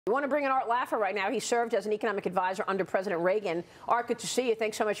We want to bring in Art Laffer right now. He served as an economic advisor under President Reagan. Art, good to see you.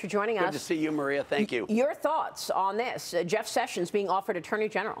 Thanks so much for joining us. Good to see you, Maria. Thank you. Your thoughts on this? Jeff Sessions being offered Attorney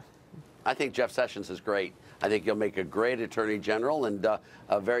General. I think Jeff Sessions is great. I think he'll make a great Attorney General and a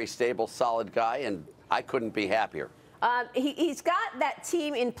very stable, solid guy, and I couldn't be happier. He's got that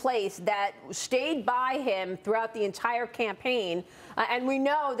team in place that stayed by him throughout the entire campaign, and we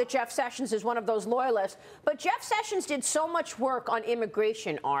know that Jeff Sessions is one of those loyalists. But Jeff Sessions did so much work on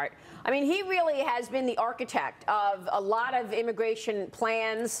immigration, Art. I mean, he really has been the architect of a lot of immigration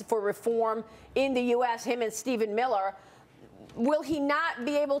plans for reform in the U.S., him and Stephen Miller. Will he not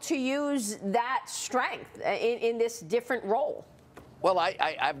be able to use that strength in this different role? Well,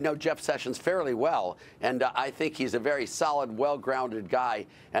 I've known Jeff Sessions fairly well, and I think he's a very solid, well-grounded guy,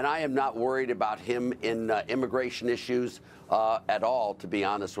 and I am not worried about him in immigration issues at all, to be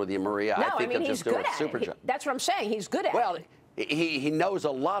honest with you, Maria. No, I think he'll just do a super job. That's what I'm saying. He's good at it. Well, he knows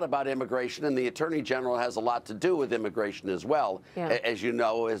a lot about immigration, and the Attorney General has a lot to do with immigration as well, as you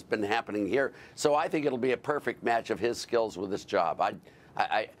know, has been happening here. So I think it'll be a perfect match of his skills with this job.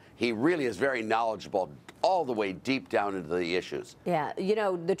 He really is very knowledgeable all the way deep down into the issues. Yeah, you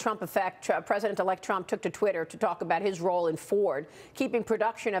know, the Trump effect. President-elect Trump took to Twitter to talk about his role in Ford, keeping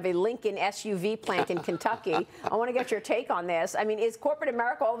production of a Lincoln SUV plant in Kentucky. I want to get your take on this. I mean, is corporate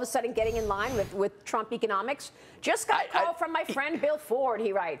America all of a sudden getting in line with Trump economics? Just got a call from my friend Bill Ford,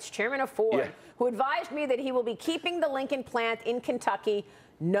 he writes, chairman of Ford, who advised me that he will be keeping the Lincoln plant in Kentucky.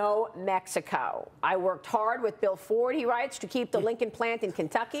 No Mexico. I worked hard with Bill Ford, he writes, to keep the Lincoln plant in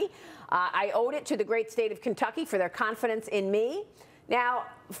Kentucky. I owed it to the great state of Kentucky for their confidence in me. Now,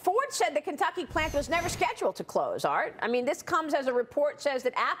 Ford said the Kentucky plant was never scheduled to close, Art. I mean, this comes as a report says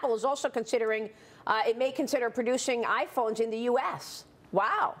that Apple is also considering, it may consider producing iPhones in the U.S.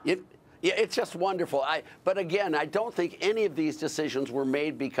 Wow. Yeah, it's just wonderful. But again, I don't think any of these decisions were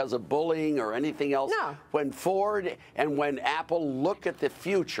made because of bullying or anything else. No. When Ford and when Apple look at the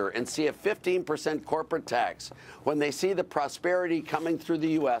future and see a 15% corporate tax, when they see the prosperity coming through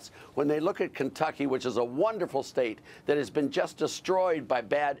the U.S., when they look at Kentucky, which is a wonderful state that has been just destroyed by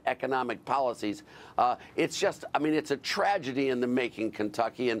bad economic policies, it's just, I mean, it's a tragedy in the making,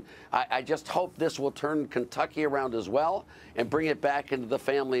 Kentucky. And I just hope this will turn Kentucky around as well and bring it back into the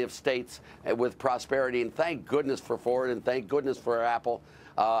family of states with prosperity. And thank goodness for Ford and thank goodness for Apple.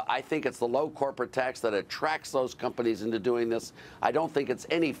 I think it's the low corporate tax that attracts those companies into doing this. I don't think it's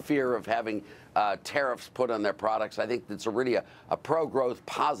any fear of having tariffs put on their products. I think it's really a pro-growth,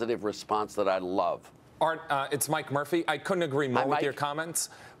 positive response that I love. Art, it's Mike Murphy. I couldn't agree more with your comments.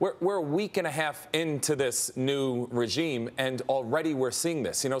 We're a week and a half into this new regime, and already we're seeing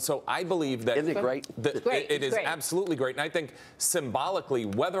this. You know, so I believe that isn't it great? It is absolutely great, and I think symbolically,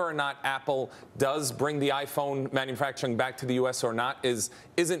 whether or not Apple does bring the iPhone manufacturing back to the U.S. or not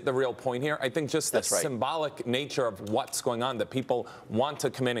isn't the real point here. I think just the symbolic nature of what's going on, that people want to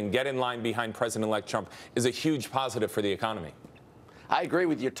come in and get in line behind President-elect Trump, is a huge positive for the economy. I agree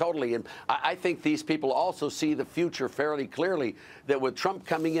with you totally, and I think these people also see the future fairly clearly, that with Trump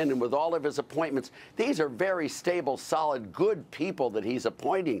coming in and with all of his appointments, these are very stable, solid, good people that he's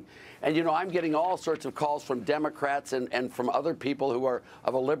appointing. And, you know, I'm getting all sorts of calls from Democrats and from other people who are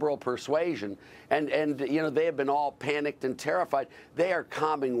of a liberal persuasion, and you know, they have been all panicked and terrified. They are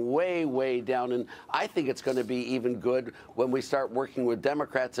calming way, way down, and I think it's going to be even good when we start working with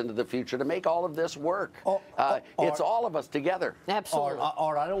Democrats into the future to make all of this work. It's all of us together. Absolutely.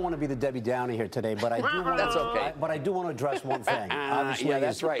 Art, I don't want to be the Debbie Downer here today, but I do want that's okay. But I do want to address one thing. Obviously, yeah,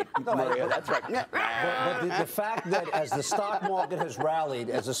 that's right, Maria. That's right. But the fact that as the stock market has rallied,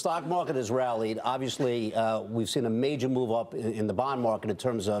 obviously we've seen a major move up in the bond market in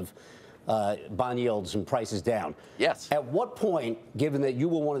terms of bond yields and prices down. Yes. At what point, given that you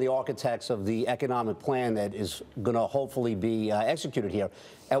were one of the architects of the economic plan that is going to hopefully be executed here,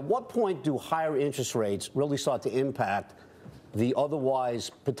 at what point do higher interest rates really start to impact the otherwise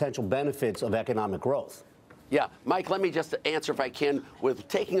potential benefits of economic growth? Yeah, Mike, let me just answer, if I can, with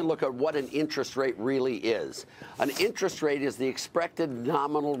taking a look at what an interest rate really is. An interest rate is the expected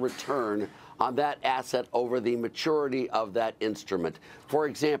nominal return on that asset over the maturity of that instrument. For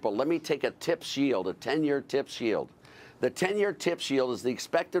example, let me take a TIPS yield, a 10-year TIPS yield. The 10-year TIPS yield is the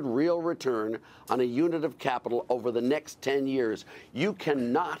expected real return on a unit of capital over the next 10 years. You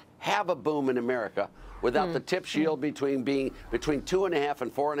cannot have a boom in America without the TIPS yield between 2.5%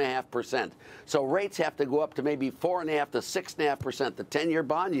 and 4.5%. So rates have to go up to maybe 4.5% to 6.5%, the 10-year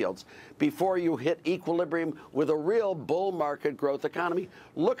bond yields, before you hit equilibrium with a real bull market growth economy.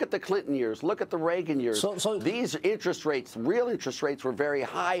 Look at the Clinton years. Look at the Reagan years. These interest rates, real interest rates, were very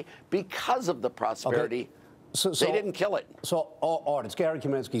high because of the prosperity They didn't kill it. So, Art, it's Gary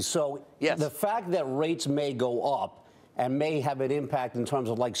Kaminsky. So yes. The fact that rates may go up and may have an impact in terms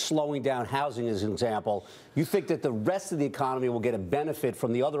of like slowing down housing as an example, you think that the rest of the economy will get a benefit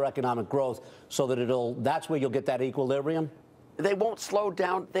from the other economic growth so that that's where you'll get that equilibrium? They won't slow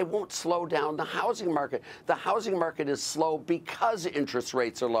down. They won't slow down the housing market. The housing market is slow because interest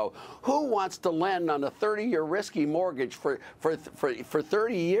rates are low. Who wants to lend on a 30-year risky mortgage for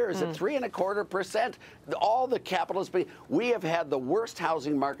 30 years at 3.25%? All the capital is being. We have had the worst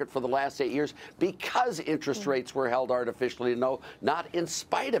housing market for the last 8 years because interest rates were held artificially low, not in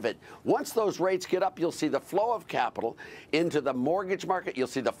spite of it. Once those rates get up, you'll see the flow of capital into the mortgage market. You'll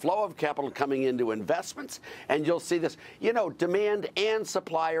see the flow of capital coming into investments, and you'll see this. You know, demand and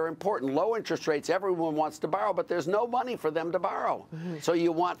supply are important. Low interest rates, everyone wants to borrow, but there's no money for them to borrow. So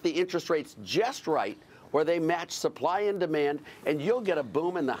you want the interest rates just right, where they match supply and demand, and you'll get a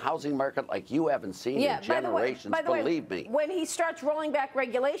boom in the housing market like you haven't seen in generations, believe me. When he starts rolling back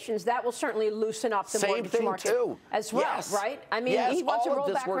regulations, that will certainly loosen up the mortgage market too. As well, Yes. right? I mean, Yes, he wants to all of roll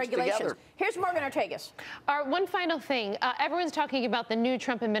this back works regulations. together. Here's Morgan Ortegas. One final thing. Everyone's talking about the new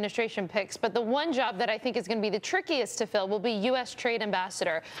Trump administration picks, but the one job that I think is going to be the trickiest to fill will be U.S. Trade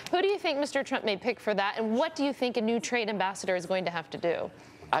Ambassador. Who do you think Mr. Trump may pick for that, and what do you think a new trade ambassador is going to have to do?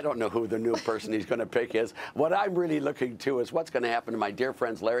 I don't know who the new person he's going to pick is. What I'm really looking to is what's going to happen to my dear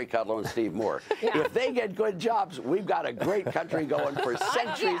friends Larry Kudlow and Steve Moore. If they get good jobs, we've got a great country going for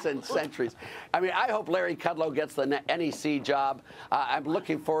centuries and centuries. I mean, I hope Larry Kudlow gets the NEC job. I'm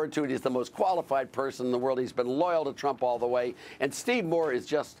looking forward to it. He's the most qualified person in the world. He's been loyal to Trump all the way. And Steve Moore is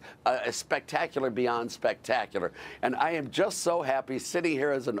just a spectacular beyond spectacular. And I am just so happy sitting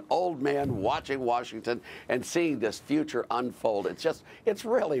here as an old man watching Washington and seeing this future unfold. It's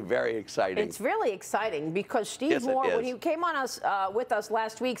really very exciting. It's really exciting because Steve Moore, when he came on with us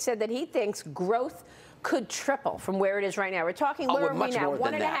last week, said that he thinks growth could triple from where it is right now. We're talking, where are we now?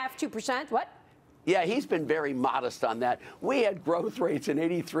 1.5%, 2%? What? Yeah, he's been very modest on that. We had growth rates in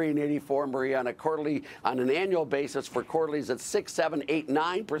 '83 and '84, Maria, on an annual basis for quarterlies at 6, 7, 8,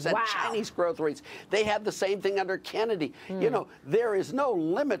 9%. Wow. Chinese growth rates. They had the same thing under Kennedy. You know, there is no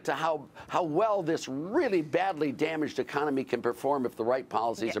limit to how well this really badly damaged economy can perform if the right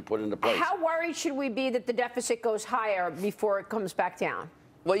policies are put into place. How worried should we be that the deficit goes higher before it comes back down?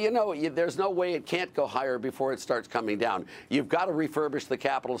 Well, you know, there's no way it can't go higher before it starts coming down. You've got to refurbish the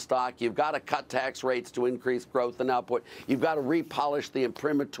capital stock. You've got to cut tax rates to increase growth and output. You've got to repolish the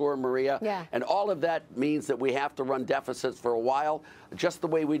imprimatur, Maria. Yeah. And all of that means that we have to run deficits for a while, just the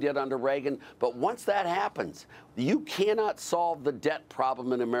way we did under Reagan. But once that happens, you cannot solve the debt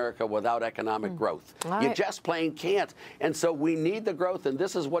problem in America without economic growth. You just plain can't. And so we need the growth, and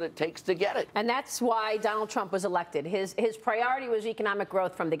this is what it takes to get it. And that's why Donald Trump was elected. His priority was economic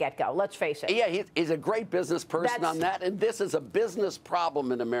growth from the get-go. Let's face it. Yeah, he's a great business person on that, and this is a business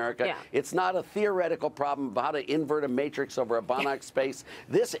problem in America. Yeah. It's not a theoretical problem of how to invert a matrix over a Banach space.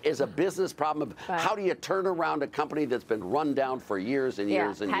 This is a business problem of how do you turn around a company that's been run down for years and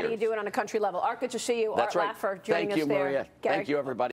years and years. How do you do it on a country level? Art, good to see you. That's Art right. Laffer joining Thank you, us there. Maria. Gary. Thank you, everybody.